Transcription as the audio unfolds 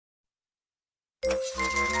Noddy,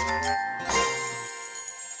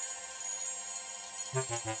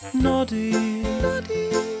 Noddy,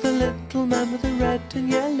 the little man with the red and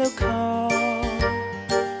yellow car.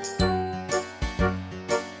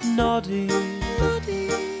 Noddy, Noddy,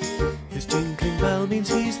 his tinkling bell means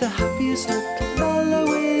he's the happiest little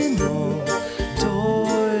fellow in all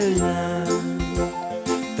Toyland.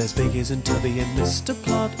 There's Biggies and Tubby and Mr.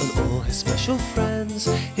 Plod and all his special friends.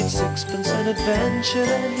 It's sixpence an adventure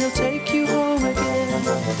and he'll take you home again.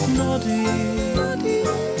 Noddy, Noddy,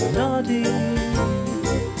 Noddy,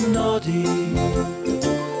 Noddy,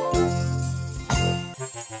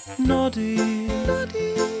 Noddy, Noddy,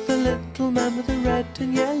 the little man with the red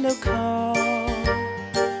and yellow car.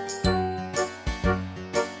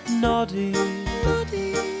 Noddy,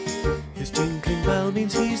 Noddy, his tinkling bell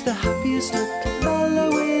means he's the happiest little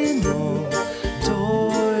fellow in all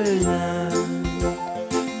Toyland.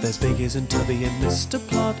 There's Biggies and Tubby and Mr.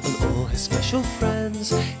 Plod and all his special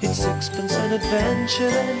friends. It's sixpence an adventure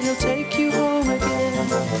and he'll take you home again.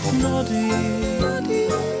 Noddy, Noddy,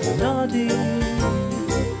 Noddy,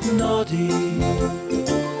 Noddy.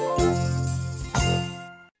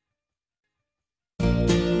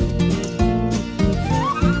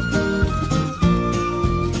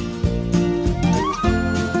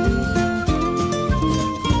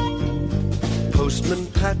 Postman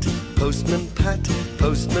Pat, Postman Pat,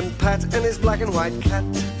 Postman Pat and his black and white cat.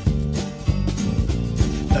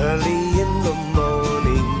 Early in the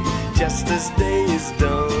morning, just as day is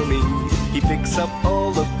dawning, he picks up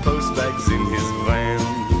all the post bags in his van.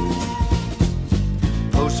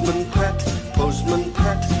 Postman Pat, Postman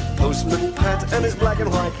Pat, Postman Pat and his black and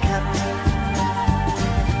white cat.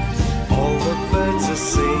 All the birds are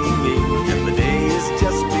singing and the day is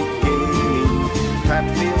just beginning. Pat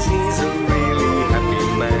feels he's a really happy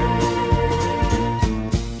man.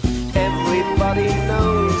 Everybody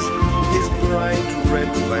knows his bright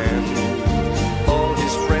red van. All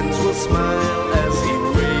his friends will smile as he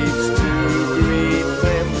waves to greet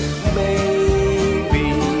them. Maybe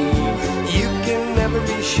you can never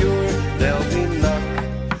be sure there'll be knock,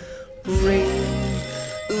 ring,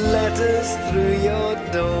 letters through your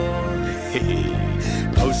door.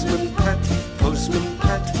 Postman Pat, Postman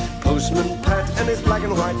Pat, Postman Pat and his black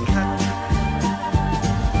and white cat.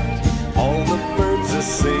 All the birds are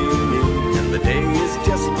singing and the day is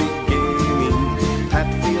just beginning. Pat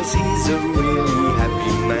feels he's a really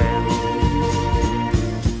happy man.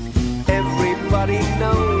 Everybody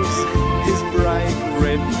knows his bright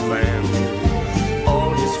red van.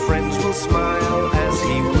 All his friends will smile as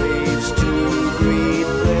he waves to greet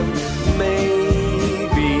them.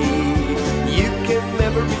 Maybe you can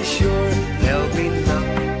never be sure there'll be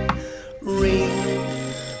knock, ring,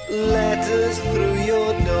 letters through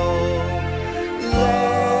your door.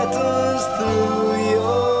 Letters through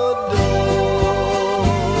your door.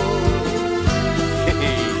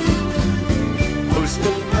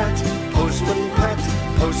 Postman Pat, Postman Pat,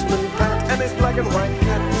 Postman Pat and his black and white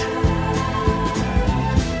cat.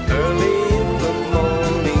 Early in the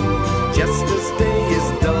morning, just as day is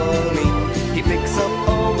dawning, he picks up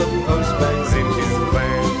all the post bags in his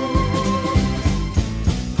van.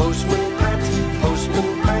 Postman Pat, Postman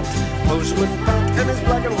Pat, Postman Pat and his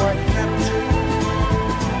black and white cat.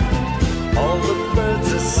 All the birds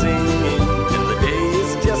are singing and the day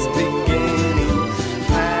is just beginning.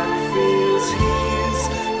 Pat feels he's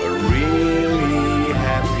a really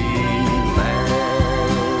happy man.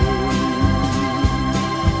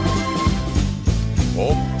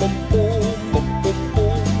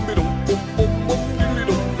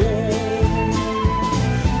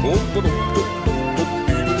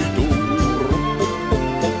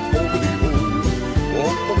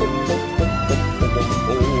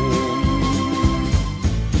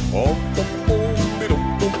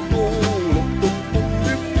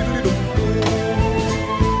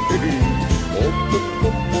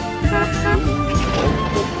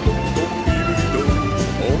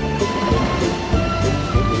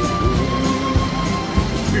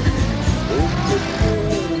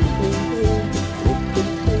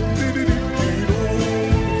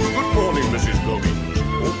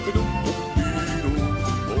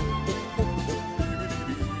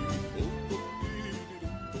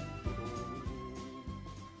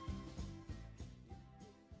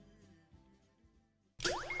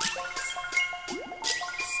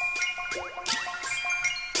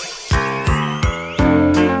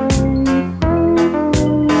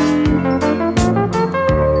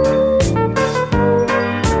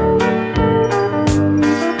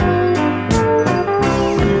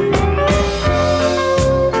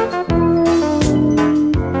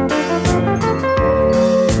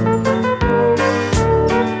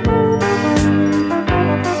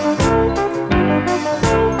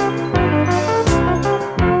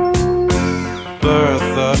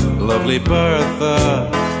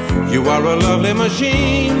 You are a lovely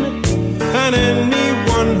machine, and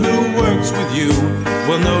anyone who works with you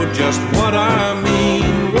will know just what I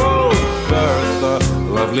mean. Whoa, Bertha,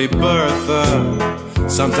 lovely Bertha,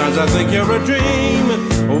 sometimes I think you're a dream.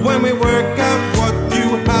 When we work out what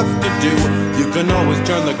you have to do, you can always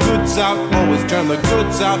turn the goods out, always turn the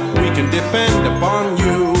goods out. We can depend upon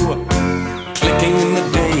you. Clicking in the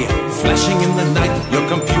day, flashing in the night, your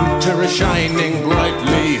computer is shining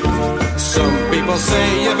brightly. Some people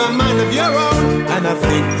say you've a mind of your own, and I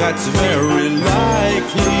think that's very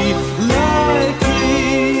likely,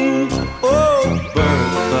 likely. Oh,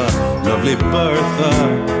 Bertha, lovely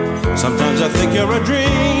Bertha, sometimes I think you're a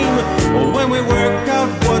dream. When we work out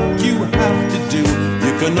what you have to do,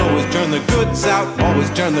 you can always turn the goods out, always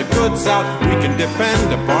turn the goods out. We can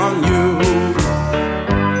depend upon you.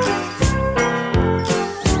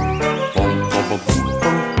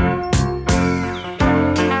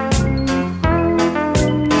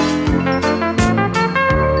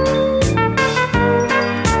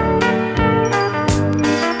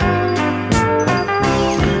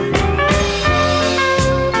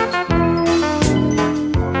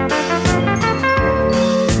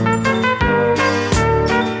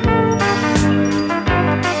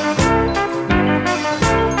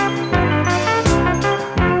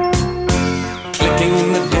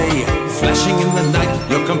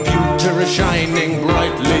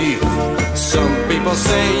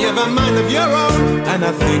 And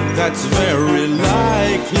I think that's very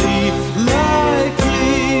likely,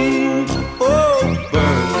 likely. Oh,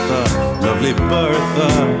 Bertha, lovely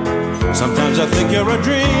Bertha, sometimes I think you're a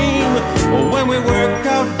dream. When we work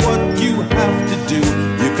out what you have to do,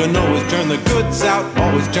 you can always turn the goods out,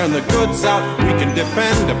 always turn the goods out. We can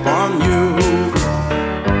depend upon you.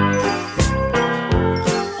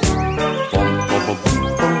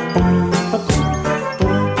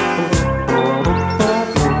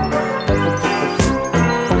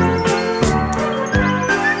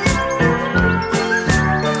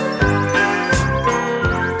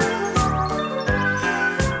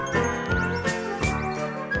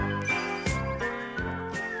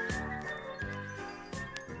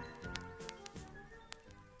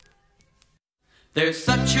 There's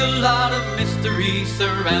such a lot of mystery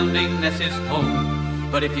surrounding Ness's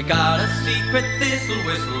home, but if you got a secret thistle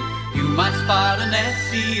whistle, you might spot a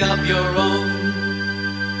Nessie of your own.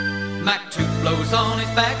 Mac 2 blows on his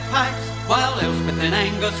bagpipes, while Elspeth and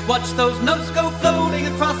Angus watch those notes go floating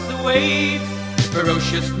across the waves.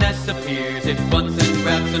 Ferocious Ness appears at once and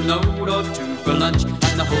grabs a note or two for lunch,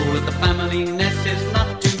 and the whole of the family Ness is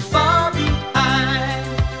not too far behind.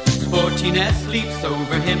 Sporty Ness leaps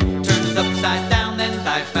over him, turns upside down, then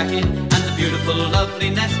dives back in, and the beautiful lovely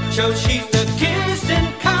Ness shows she's the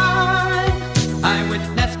kissing kind.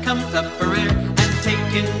 Eyewitness comes up for air, and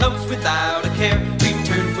taking notes without a care,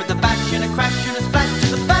 returns with a bash and a crash and a splash to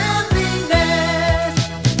the family Ness.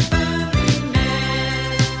 Family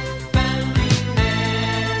Ness, family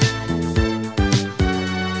Ness.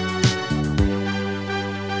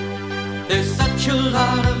 There's such a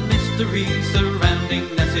lot of mystery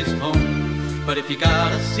surrounding Ness's home, but if you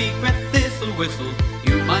got a secret thistle whistle,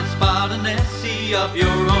 you might spot a Nessie of your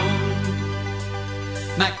own.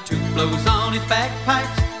 Mac 2 blows on his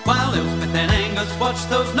bagpipes, while Elspeth and Angus watch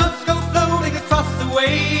those notes go floating across the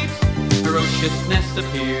waves. Ferocious Ness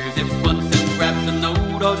appears at once and grabs a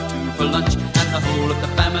note or two for lunch, and the whole of the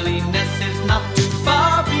family Ness is not too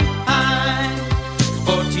far behind.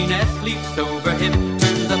 Sporty Ness leaps over him,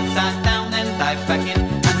 turns upside down, then dives back in,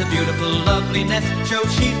 and the beautiful lovely Ness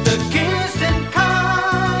shows she's the kissing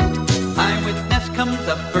kind. Eyewitness comes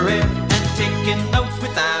up for air, and taking notes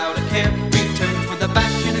without a care, returns with a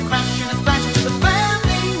bash and a crash and a splash to the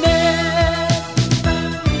family Ness.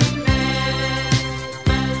 Family Ness,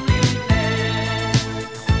 family Ness.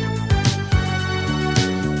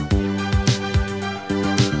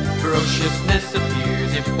 Ferocious Ness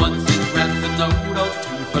appears at once and grabs a note or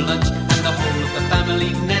two for lunch, and the whole of the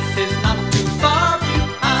family Ness is not too far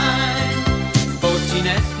behind. Sporty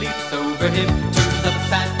Ness leaps over him, turns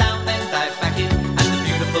upside down, then dives back in, and the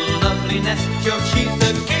beautiful lovely Ness shows she's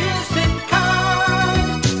the kissing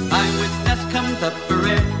kind. Eyewitness comes up for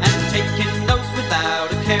air, and taking notes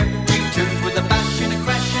without a care, returns with a bash and a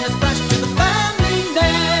crash and a splash to the family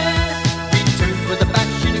Ness. Returns with a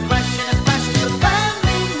bash and a crash and a splash to the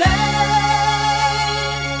family Ness.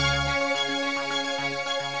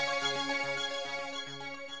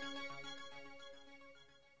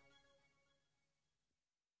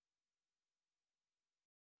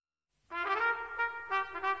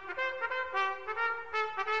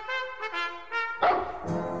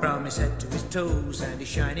 From his head to his toes and his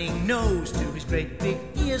shining nose to his great big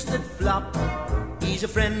ears that flop, He's a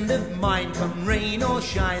friend of mine, come rain or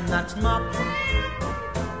shine, that's Mop.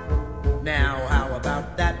 Now how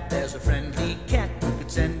about that, there's a friendly cat who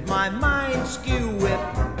could send my mind skew with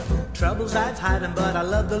troubles I've had him, but I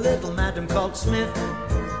love the little madam called Smiff.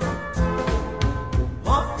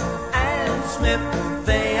 Mop and Smiff,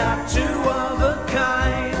 they are two of a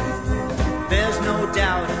kind. There's no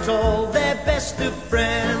doubt at all, they're best of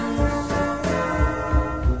friends.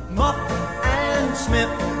 Mop and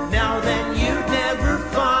Smiff, now then you'd never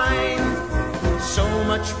find so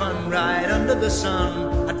much fun right under the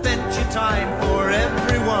sun. Adventure time for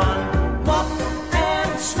everyone. Mop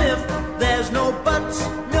and Smiff, there's no buts,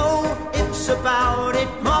 no ifs about it.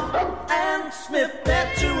 Mop and Smiff,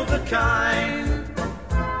 they're two of a kind.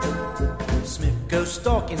 Smiff goes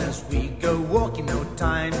stalking as we go walking, no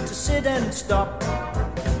time to sit and stop.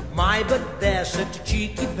 My, but they're such a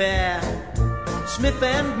cheeky pair, Smiff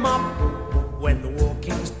and Mop. When the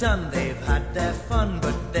walking's done, they've had their fun,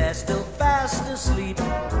 but they're still fast asleep.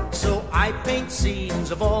 So I paint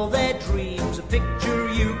scenes of all their dreams, a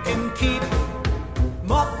picture you can keep.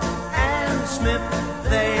 Mop and Smiff,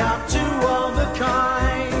 they are two of a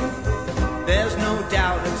kind. There's no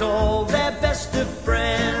doubt at all, they're best of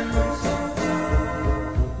friends.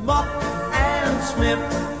 Mop and Smiff,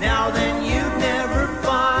 now then you'd never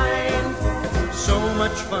find so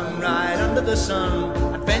much fun right under the sun.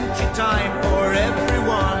 Adventure time for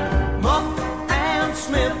everyone. Mop and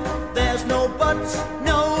Smiff, there's no buts,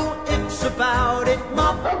 no ifs about it.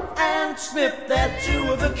 Mop and Smiff, they're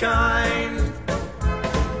two of a kind.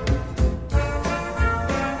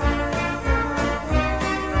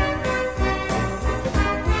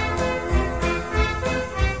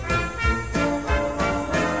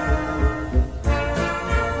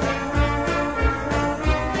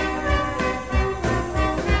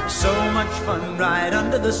 Fun right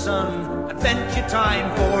under the sun, adventure time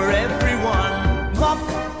for everyone. Mop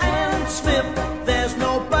and Smiff, there's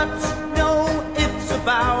no buts, no ifs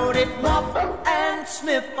about it. Mop and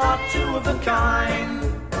Smiff are two of a kind.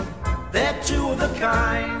 They're two of a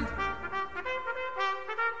kind.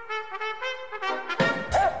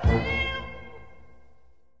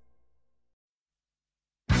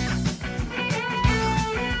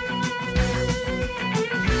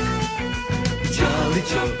 Jolly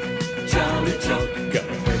Chuck, Jolly Chuck, got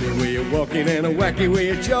a funny way of walking and a wacky way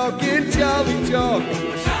of talking. Jolly Chuck,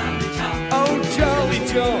 oh Jolly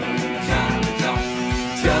Chuck,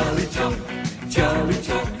 Jolly Chuck, Jolly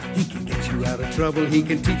Chuck. He can get you out of trouble, he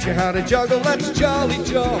can teach you how to juggle. That's Jolly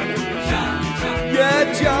Chuck,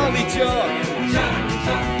 yeah, Jolly Chuck.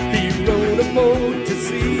 He rode a boat to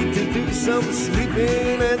sea to do some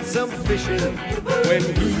sleeping and some fishing. When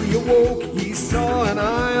he awoke, he saw an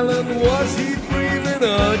island. Was he dreaming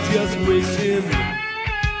or just wishing?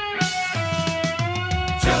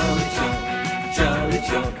 Jolly Chuck, Jolly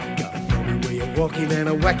Chuck, got a funny way of walking and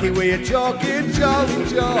a wacky way of talking. Jolly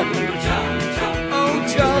Chuck, oh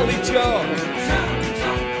Jolly Chuck,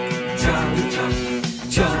 Jolly Chuck,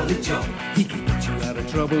 Jolly Chuck. He can get you out of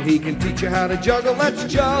trouble, he can teach you how to juggle. That's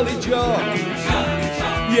Jolly Chuck,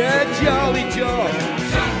 yeah, Jolly Chuck.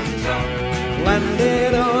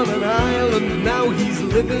 Landed on an island, now he's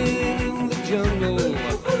living in the jungle.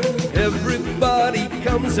 Everybody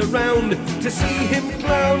comes around to see him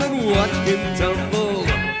clown and watch him tumble.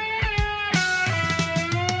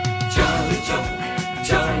 Jolly Chuck,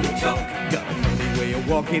 Jolly Chuck, got a funny way of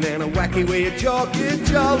walking and a wacky way of talking.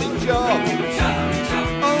 Jolly Chuck,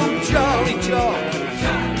 oh Jolly Chuck,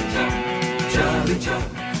 Jolly Chuck,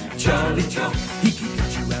 Jolly Chuck. He can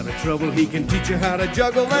get you out of trouble, he can teach you how to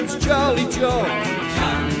juggle. That's Jolly Chuck,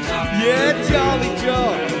 yeah, Jolly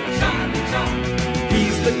Chuck.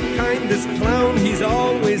 He's the kindest clown, he's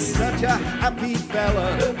always such a happy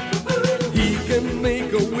fella. He can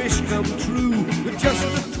make a wish come true with just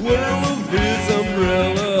the twirl of his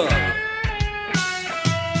umbrella.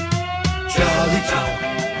 Jolly Chuck,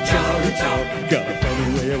 Jolly Chuck, got a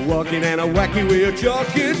funny way of walking and a wacky way of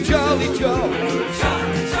talking. Jolly Chuck,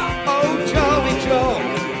 oh Jolly Chuck,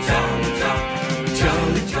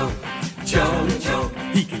 Jolly Chuck, Jolly Chuck.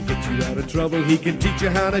 He can get you out of trouble, he can teach you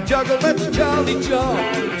how to juggle. That's Jolly Chuck,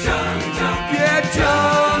 yeah,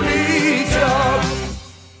 Jolly Chuck.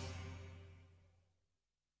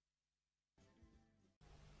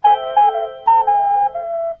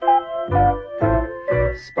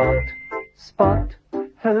 Spot, Spot,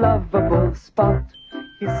 a lovable Spot.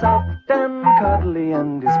 He's soft and cuddly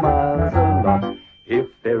and he smiles a lot. If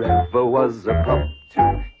there ever was a pup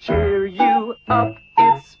to cheer you up,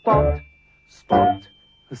 it's Spot, Spot,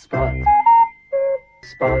 Spot.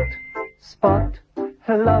 Spot, Spot,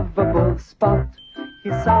 a lovable Spot.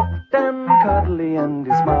 He's soft and cuddly and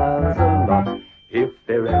he smiles a lot.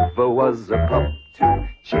 was a pup to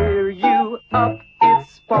cheer you up.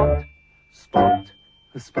 It's Spot, Spot,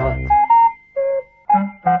 Spot.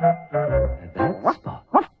 That's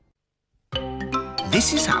Spot.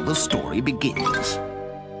 This is how the story begins.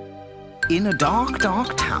 In a dark,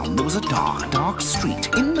 dark town, there was a dark, dark street.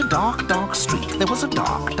 In the dark, dark street, there was a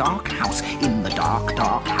dark, dark house. In the dark,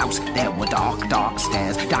 dark house, there were dark, dark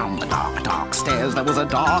stairs. Down the dark, dark stairs, there was a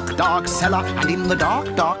dark, dark cellar. And in the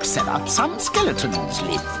dark, dark cellar, some skeletons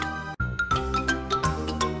lived.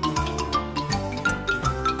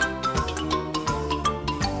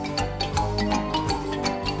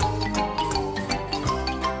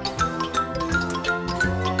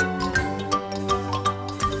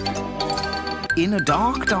 In a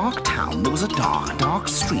dark, dark town, there was a dark, dark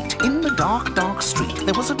street. In the dark, dark street,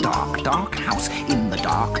 there was a dark, dark house. In the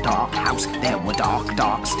dark, dark house, there were dark,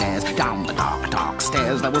 dark stairs. Down the dark, dark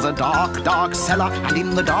stairs, there was a dark, dark cellar. And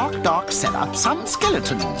in the dark, dark cellar, some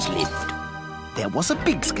skeletons lived. There was a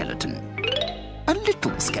big skeleton, a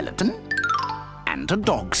little skeleton, and a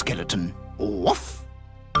dog skeleton. Woof!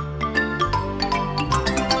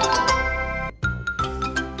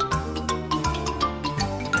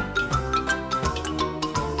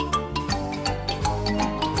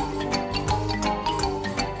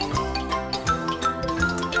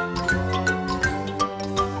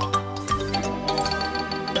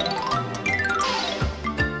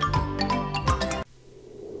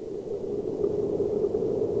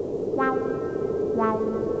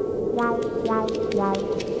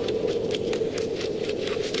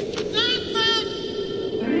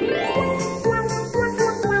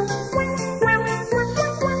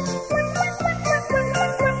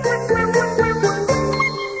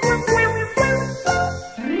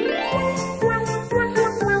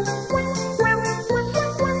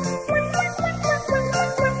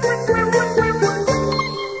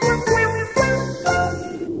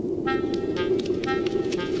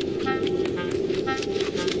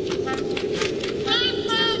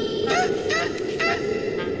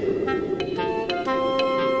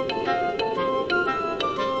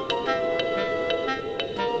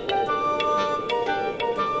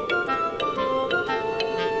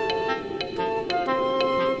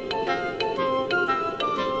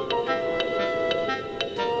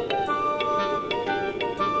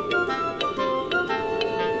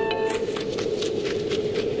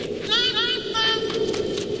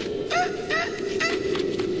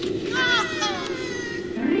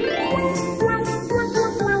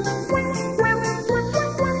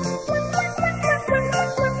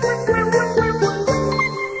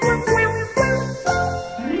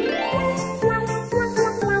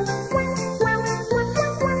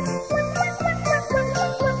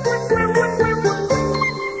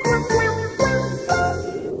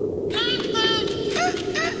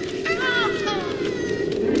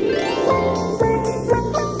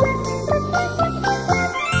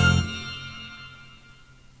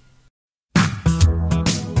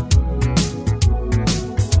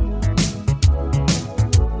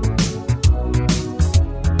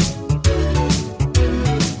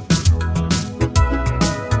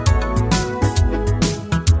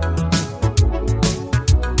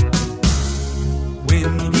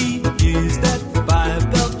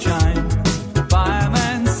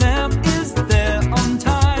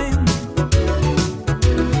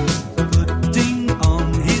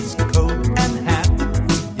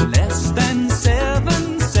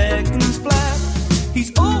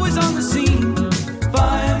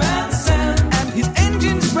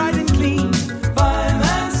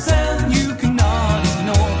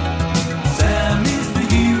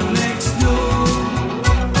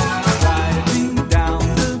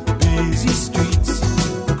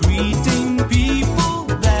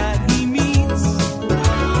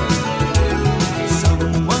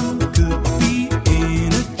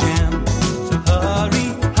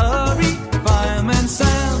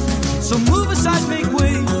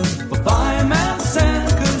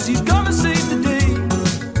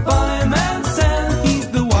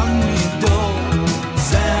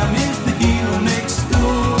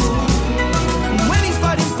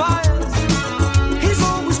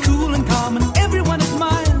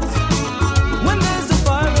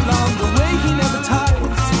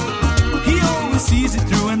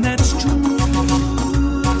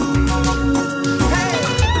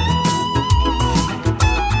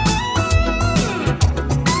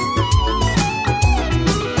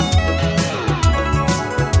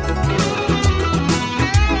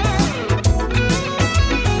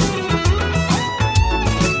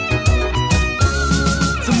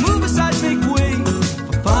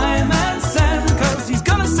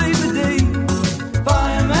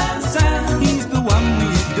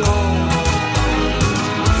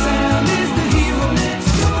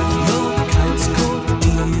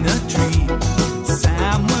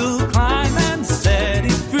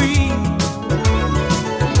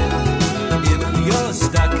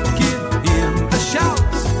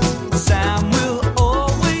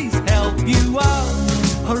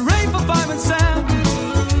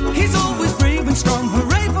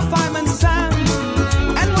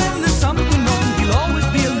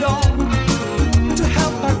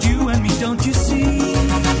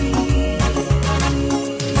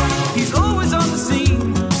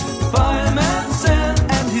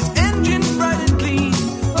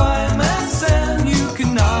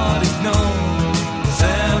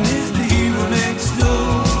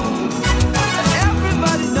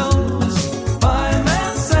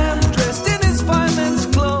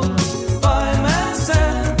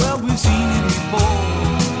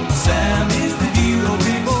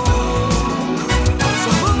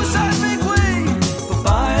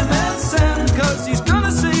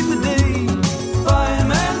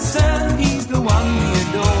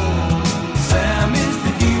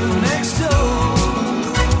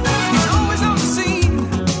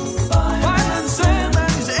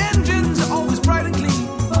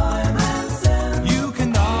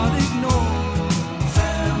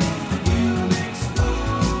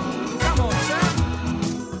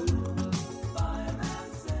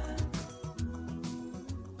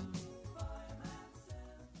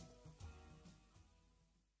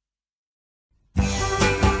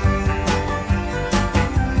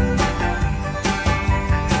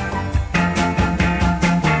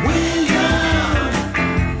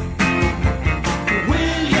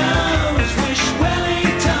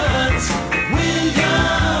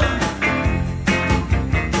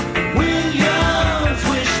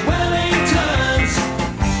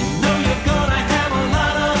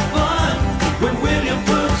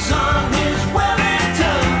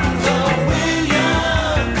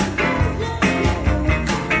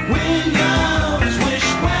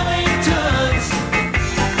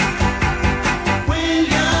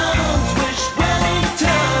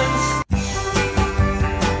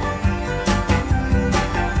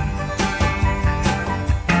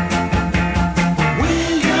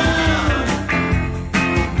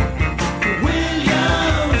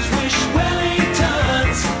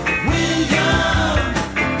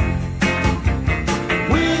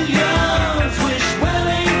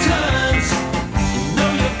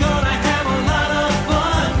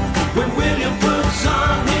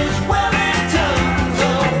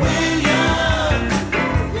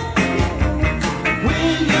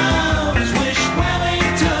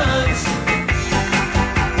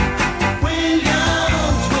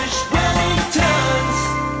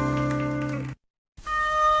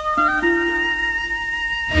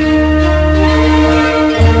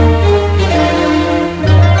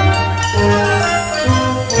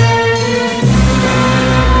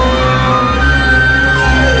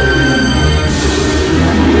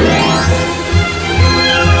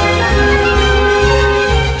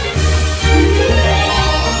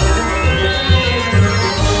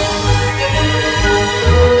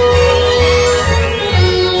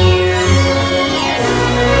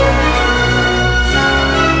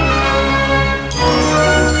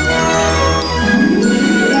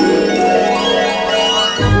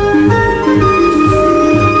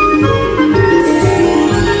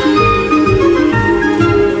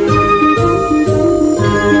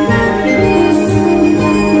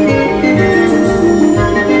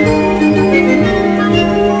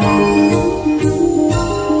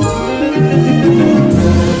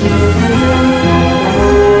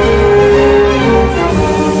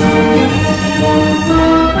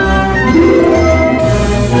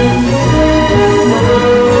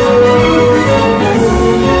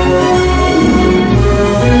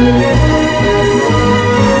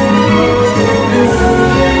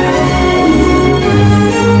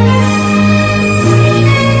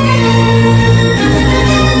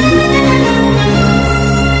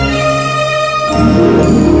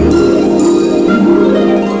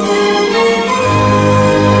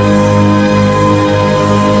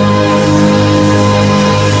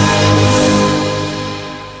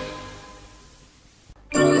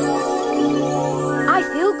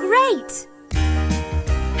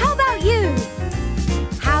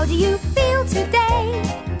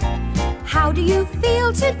 do you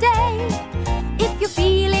feel today? If you're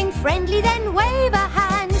feeling friendly, then wave a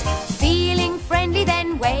hand. Feeling friendly,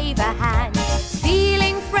 then wave a hand.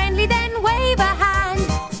 Feeling friendly, then wave a hand.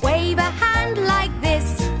 Wave a hand like this.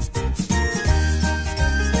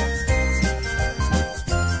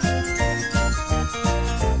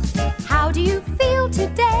 How do you feel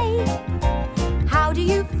today? How do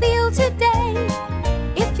you feel today?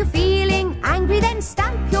 If you're feeling angry, then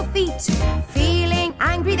stamp your feet. Feeling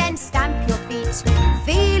angry, then stamp your feet.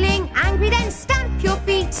 Feeling angry, then stamp your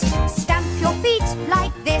feet. Stamp your feet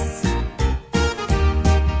like this.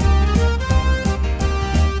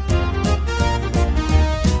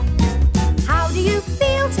 How do you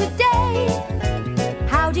feel today?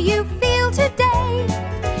 How do you feel today?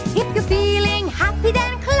 If you're feeling happy,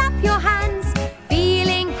 then clap your hands.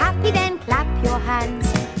 Feeling happy, then clap your hands.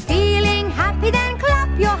 Feeling happy, then clap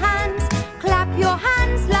your hands. Clap your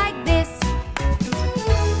hands like this.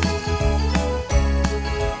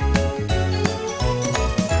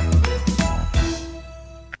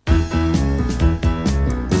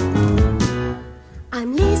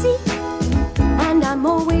 I'm lazy, and I'm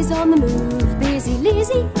always on the move. Busy,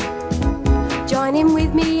 lazy. Join in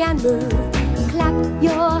with me and move. Clap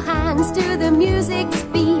your hands to the music's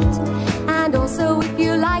beat. And also, if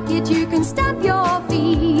you like it, you can stamp your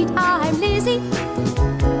feet. I'm lazy.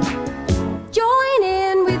 Join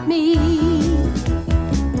in with me.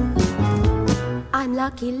 I'm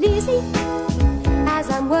lucky lazy, as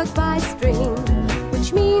I'm worked by string,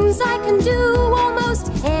 which means I can do almost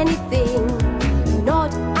anything.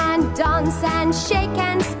 Nod and dance and shake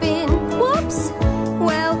and spin. Whoops!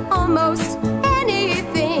 Well, almost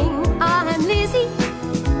anything. I'm lazy.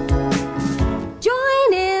 Join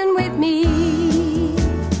in with me.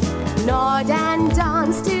 Nod and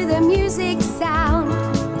dance to the music sound.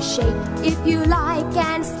 Shake if you like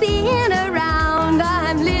and spin around.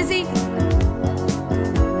 I'm lazy.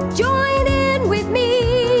 Join in with me.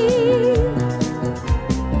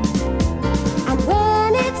 And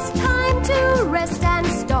when it's time to rest and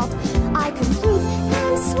stop, I can loop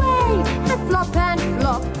and sway and flop and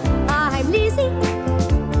flop. I'm lazy.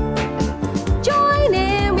 Join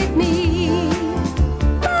in with me.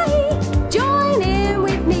 Bye. Join in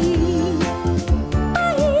with me.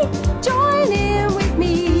 Bye. Join in with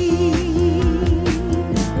me.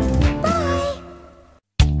 Bye.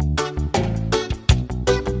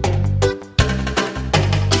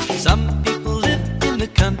 Some people live in the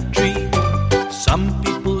country. Some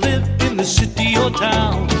people live in the city or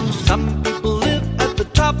town. Some people live at the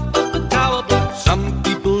top of the tower block. Some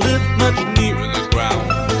people live much nearer the ground.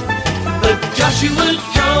 But Joshua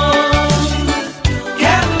Jones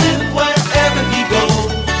can live wherever he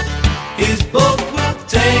goes. His boat will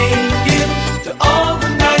take him to all the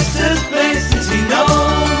nicest places he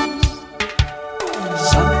knows.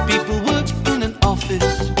 Some people work in an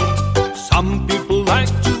office. Some people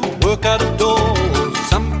like to work out of doors.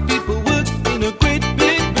 Some people work in a great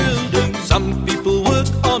big building. Some people work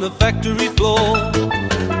on a factory floor.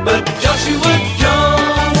 But Joshua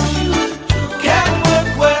Jones can work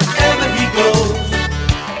wherever he goes.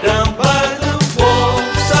 Down by the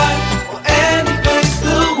waterside or any place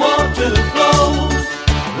the water flows.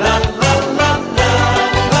 La la la la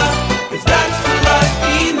la, 'cause that's the life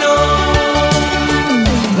he knows.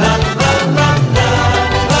 La la la la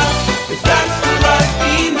la, 'cause that's the life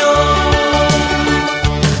he knows.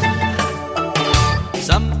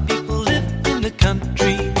 Some people live in the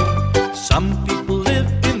country. Some people live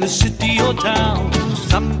in the city or town.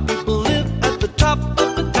 Some people live at the top of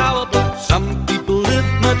the tower block. Some people live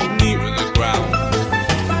much nearer the ground.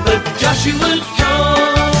 But Joshua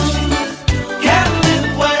Jones can live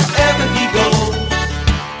wherever he goes.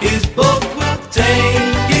 His boat will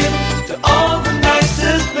take him to all the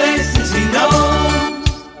nicest places he knows.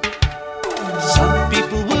 Some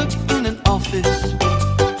people work in an office.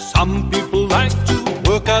 Some people like to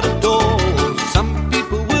work out of doors. Some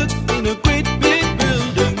people work in a great big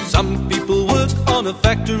building. Some people work on a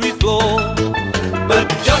factory floor. But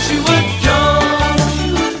Joshua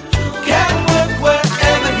Jones can work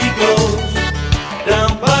wherever he goes.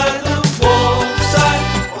 Down by the waterside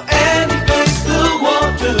or any place the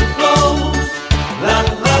water flows. La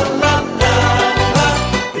la la la la,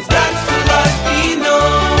 'cause that's the life he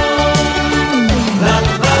knows. La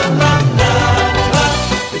la la la la,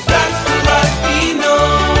 'cause that's the life he knows.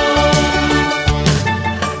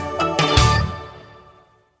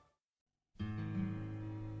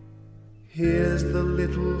 Here's the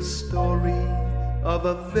little story of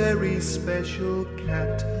a very special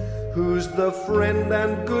cat who's the friend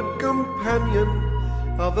and good companion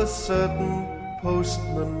of a certain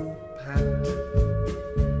postman Pat.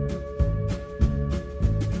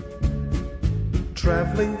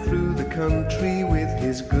 travelling through the country with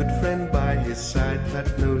his good friend by his side.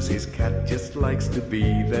 Pat knows his cat just likes to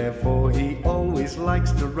be there, for he always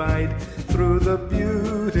likes to ride through the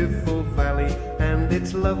beautiful valley and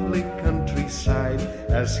its lovely countryside,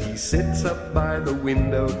 as he sits up by the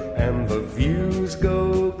window and the views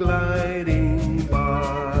go gliding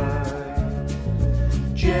by.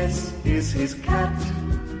 Jess is his cat.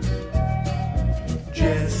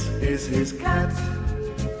 Jess is his cat.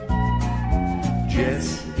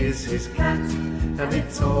 Jess is his cat, and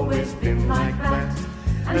it's always been like that,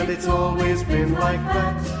 and it's always been like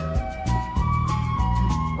that,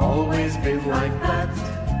 always been like that,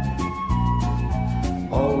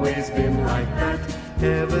 always been like that,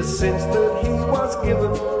 ever since that he was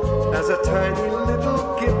given as a tiny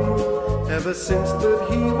little kitten, ever since that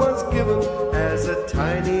he was given as a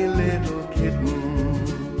tiny little kitten.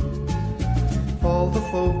 All the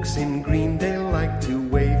folks in Greendale like to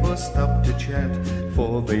wave or stop to chat,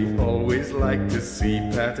 for they always like to see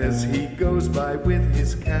Pat as he goes by with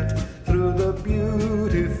his cat through the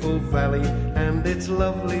beautiful valley and its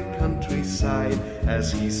lovely countryside,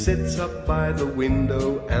 as he sits up by the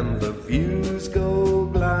window and the views go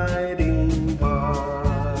gliding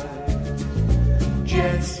by.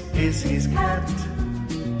 Jess is his cat.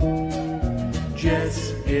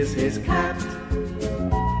 Jess is his cat.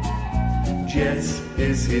 Jess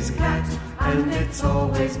is his cat, and it's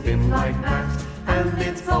always been like that, and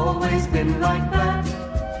it's always been like that,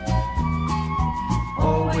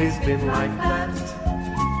 always been like that,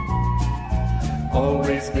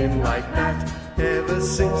 always been like that, ever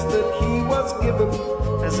since that he was given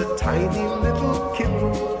as a tiny little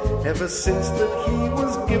kitten, ever since that he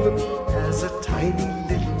was given as a tiny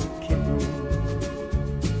little kitten.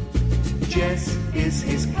 Jess is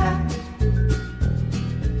his cat.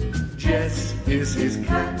 Jess is his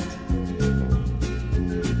cat.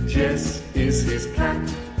 Jess is his cat,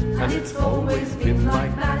 and it's always been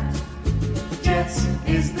like that. Jess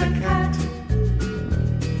is the cat.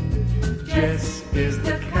 Jess is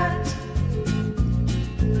the cat.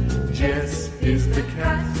 Jess is the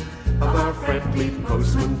cat of our friendly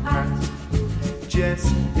postman Pat. Jess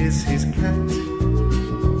is his cat.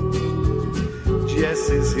 Jess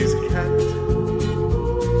is his cat.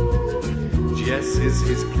 Jess is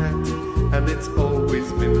his cat, and it's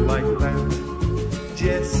always been like that.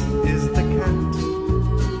 Jess is the cat.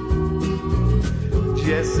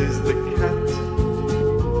 Jess is the cat.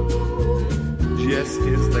 Jess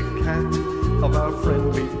is the cat of our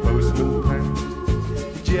friendly postman Pat.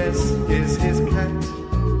 Jess is his cat.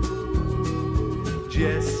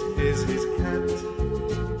 Jess is his cat.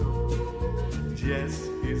 Jess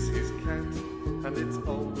is his cat, and it's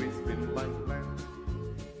always been like that.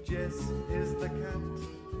 Jess is the cat.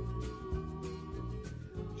 Jess is the cat. Jess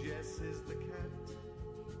is the cat of our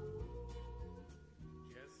friendly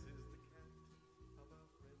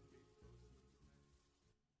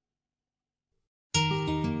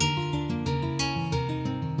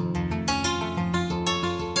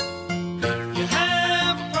If you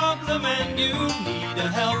have a problem and you need a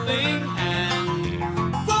helping hand,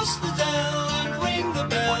 cross the dell and ring the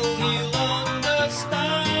bell, he'll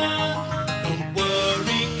understand. Don't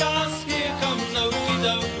worry, 'cause here comes Okie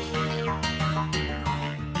Doke.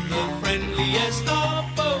 The friendliest of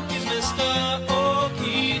folk is Mr.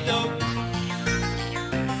 Okie Doke.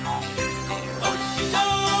 Okie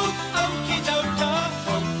Doke, Okie Doke, a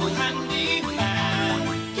helpful handy man.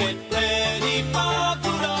 Get ready for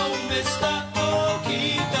good old Mr.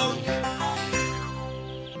 Okie Doke.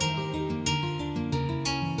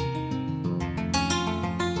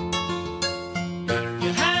 If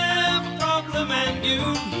you have a problem and you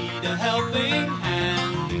need a helping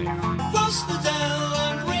hand, cross the dell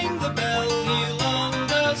and ring the bell, he'll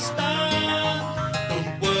understand.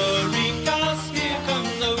 Don't worry, 'cause here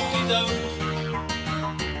comes Okie Doke.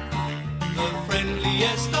 The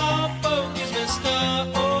friendliest of folk is Mr.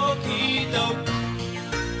 Okie Doke.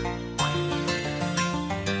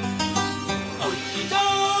 Okie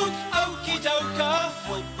Doke, a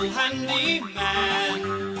helpful handy man.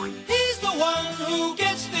 He's the one who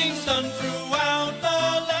gets things done throughout the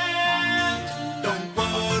land. Don't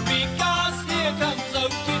worry, 'cause here comes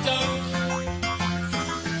Okie Doke.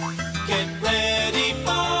 Get ready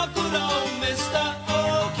for good old Mr.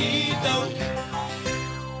 Okie Doke.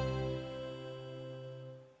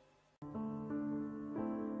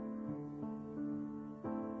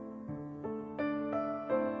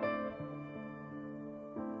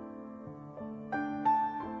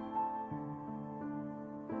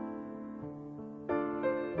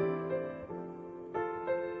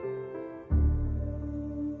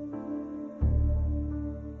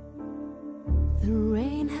 The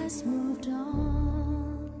rain has moved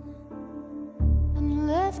on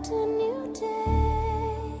left a new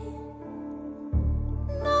day.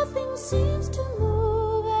 Nothing seems to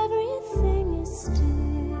move, everything is still.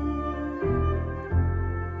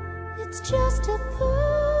 It's just a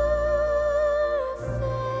perfect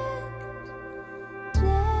day.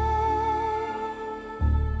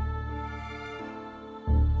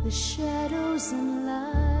 The shadows and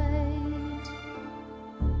light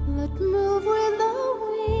that move with the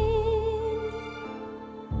wind.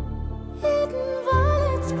 Hidden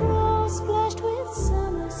violets grow splashed with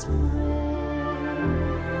summer spray.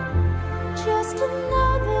 Just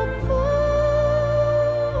another perfect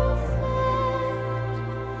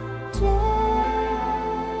day.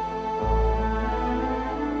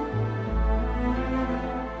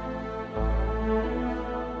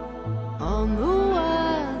 On the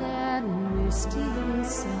wild and misty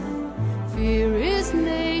hillside, fear is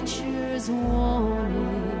nature's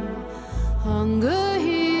warning. Hunger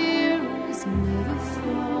here is never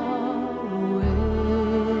far away.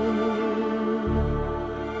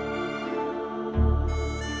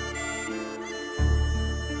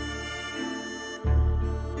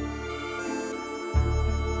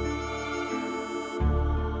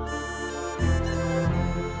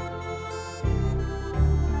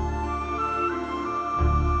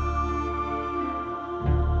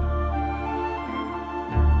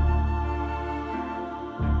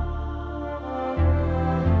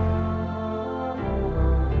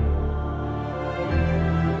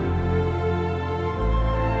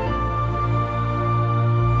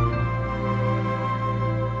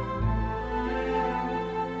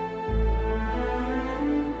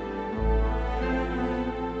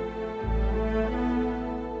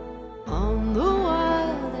 On the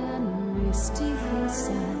wild and misty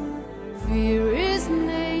hillside, fear is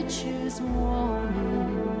nature's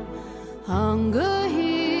warning. Hunger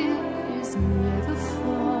here is never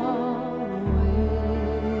far away.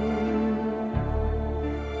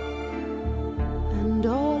 And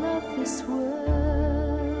all of this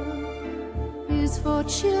world is for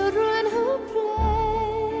children who play.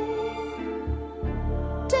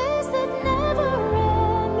 Days that never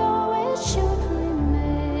end always should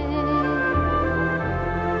remain.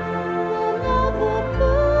 Another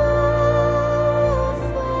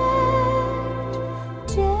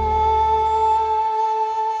perfect day.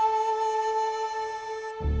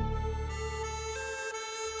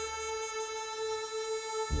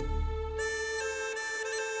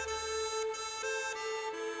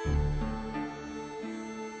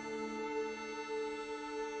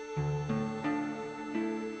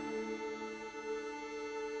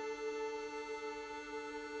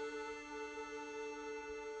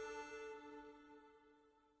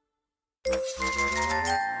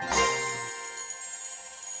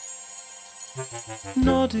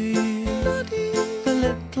 Noddy, the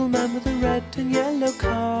little man with the red and yellow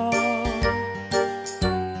car.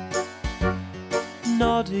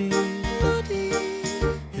 Noddy,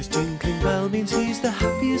 his tinkling bell means he's the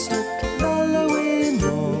happiest little fellow in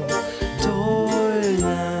all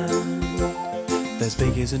Toyland. There's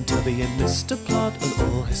Biggies and Tubby and Mr. Plod and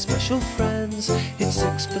all his special friends. It's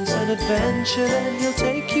sixpence an adventure and he'll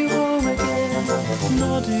take you home again.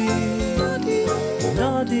 Noddy,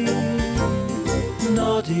 Noddy,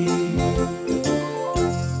 Noddy,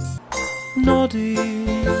 Noddy,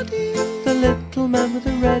 the little man with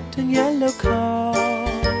the red and yellow car.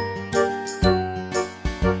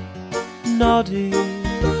 Noddy,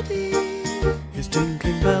 his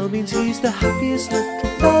tinkling bell means he's the happiest little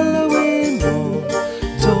fellow in all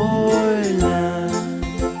Toyland.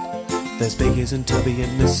 There's Biggies and Tubby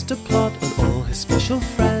and Mr. Plod and all his special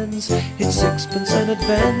friends. It's sixpence an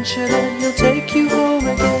adventure and he'll take you home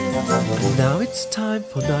again. And now it's time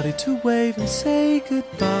for Noddy to wave and say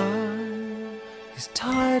goodbye. He's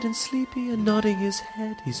tired and sleepy and nodding his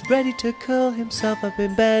head. He's ready to curl himself up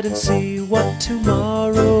in bed and see what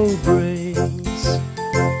tomorrow brings.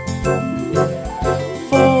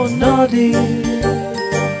 For Noddy,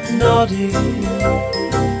 Noddy,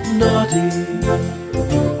 Noddy,